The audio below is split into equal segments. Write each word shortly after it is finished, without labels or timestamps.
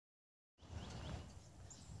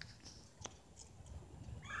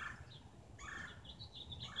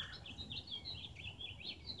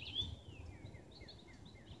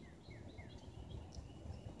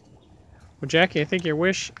Well, Jackie, I think your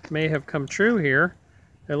wish may have come true here.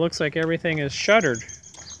 It looks like everything is shuttered.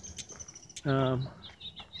 I'm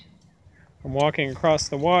walking across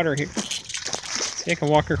the water here. You can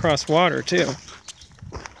walk across water too.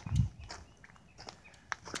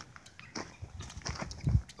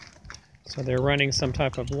 So they're running some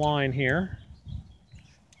type of line here.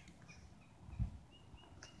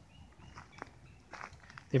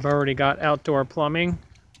 They've already got outdoor plumbing.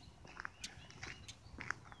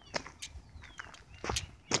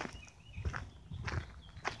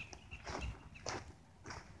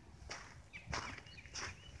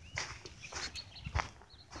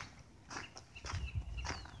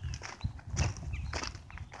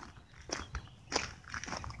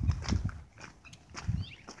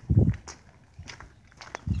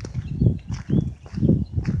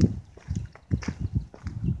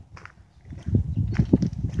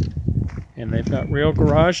 And they've got real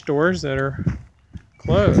garage doors that are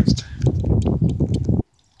closed.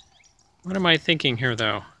 What am I thinking here,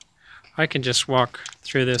 though? I can just walk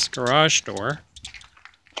through this garage door,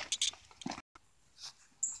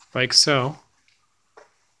 like so.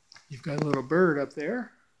 You've got a little bird up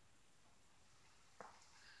there.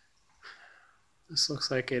 This looks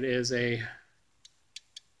like it is a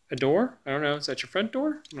door. I don't know, is that your front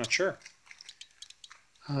door? I'm not sure.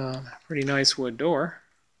 Pretty nice wood door.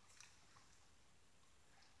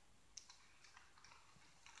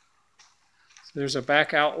 So there's a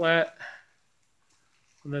back outlet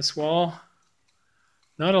on this wall.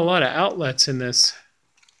 Not a lot of outlets in this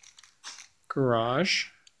garage.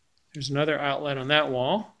 There's another outlet on that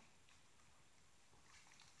wall.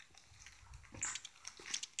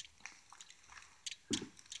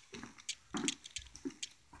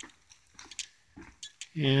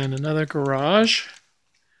 And another garage.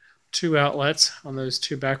 2 outlets on those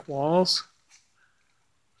 2 back walls.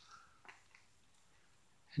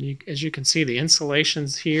 And as you can see, the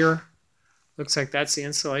insulation's here. Looks like that's the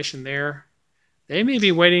insulation there. They may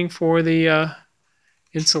be waiting for the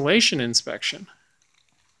insulation inspection,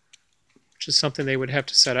 which is something they would have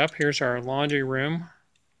to set up. Here's our laundry room.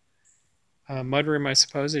 Mud room, I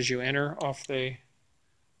suppose, as you enter off the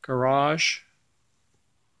garage.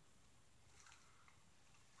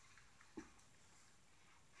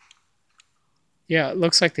 Yeah, it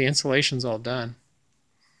looks like the insulation's all done.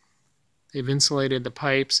 They've insulated the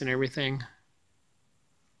pipes and everything.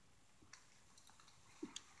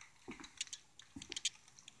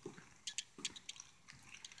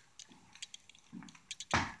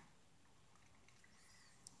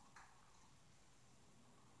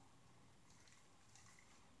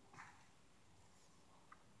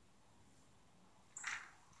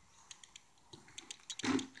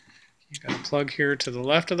 You've got a plug here to the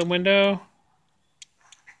left of the window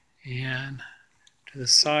and to the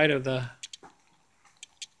side of the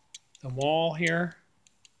wall here.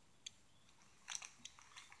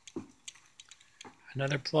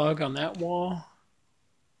 Another plug on that wall.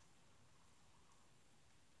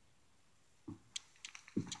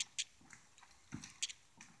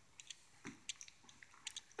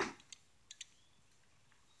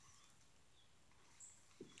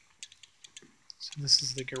 So this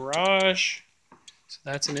is the garage. So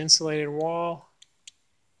that's an insulated wall.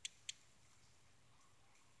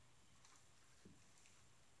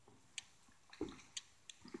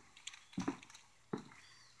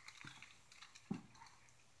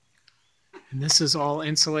 And this is all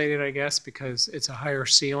insulated, I guess, because it's a higher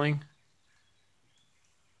ceiling.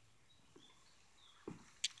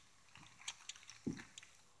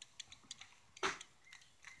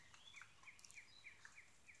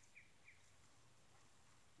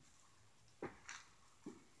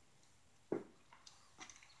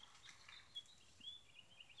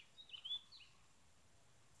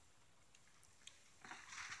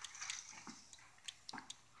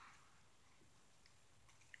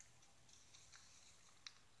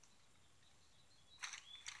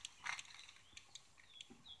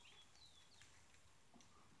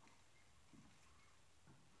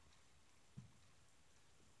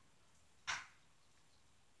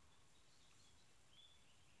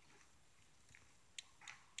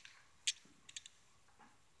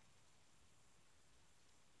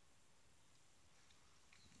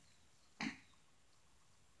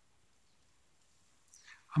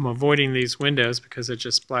 I'm avoiding these windows because it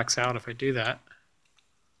just blacks out if I do that.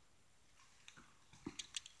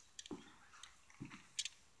 But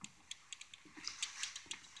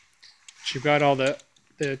you've got all the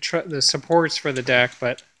supports for the deck,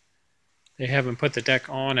 but they haven't put the deck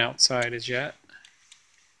on outside as yet.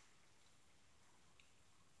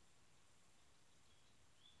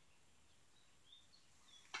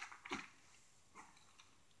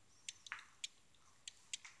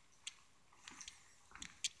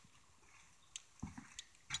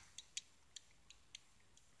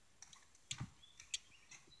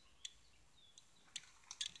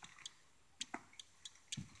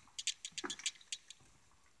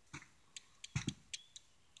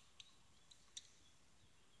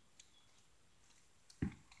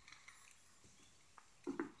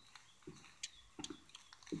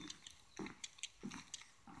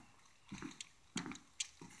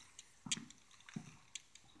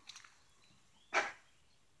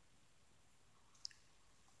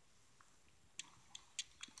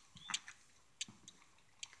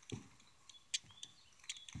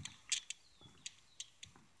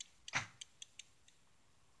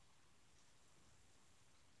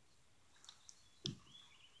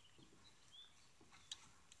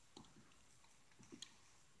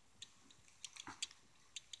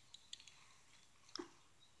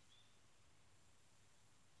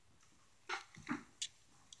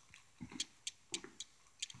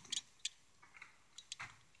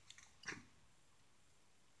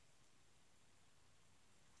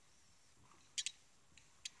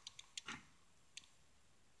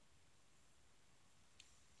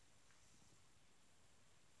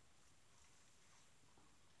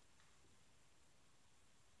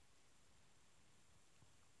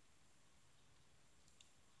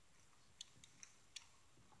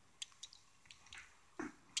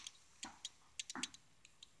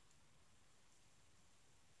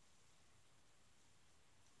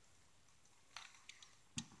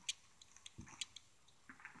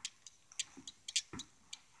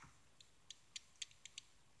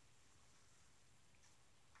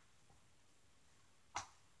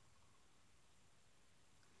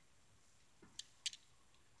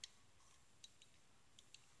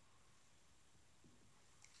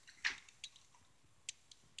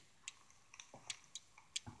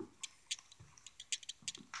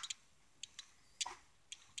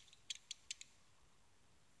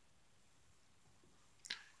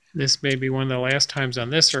 This may be one of the last times on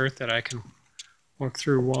this earth that I can walk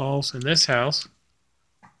through walls in this house.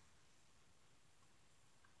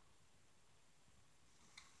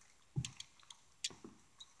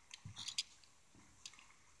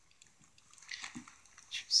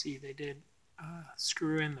 You see they did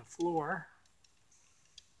screw in the floor,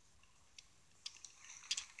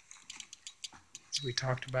 as we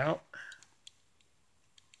talked about.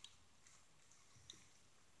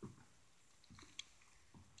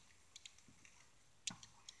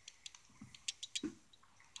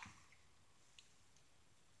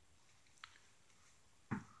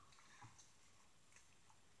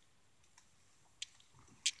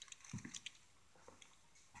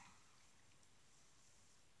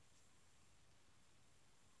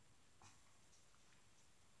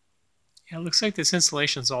 Yeah, it looks like this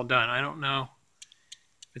installation's all done. I don't know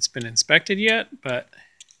if it's been inspected yet, but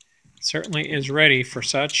it certainly is ready for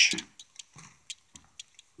such.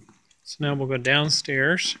 So now we'll go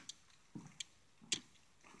downstairs.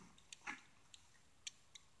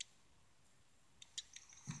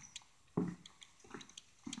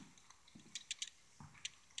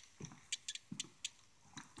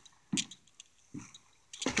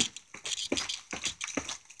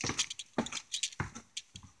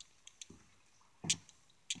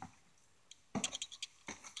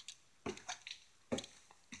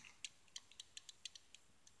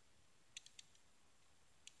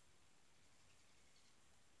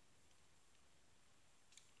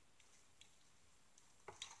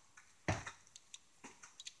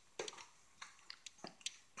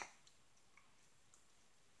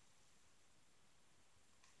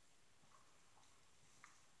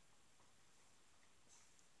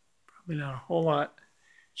 Probably not a whole lot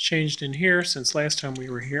changed in here since last time we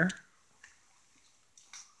were here.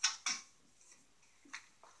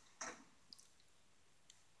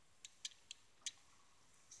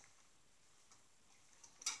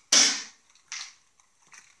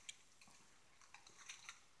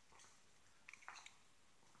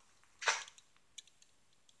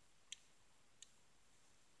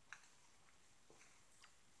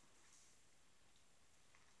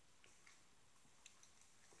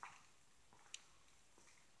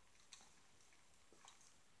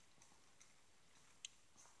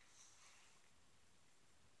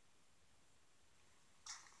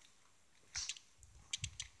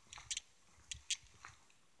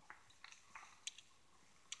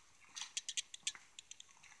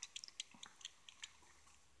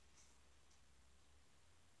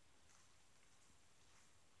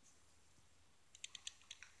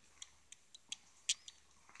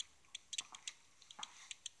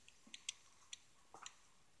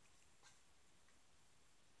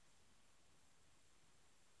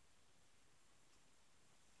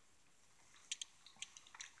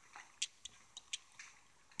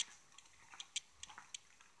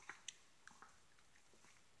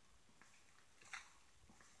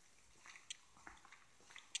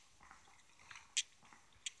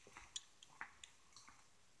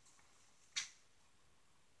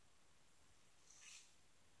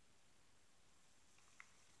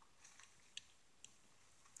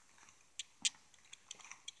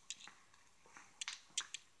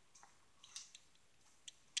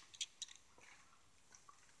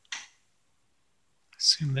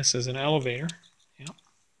 Assume this is an elevator.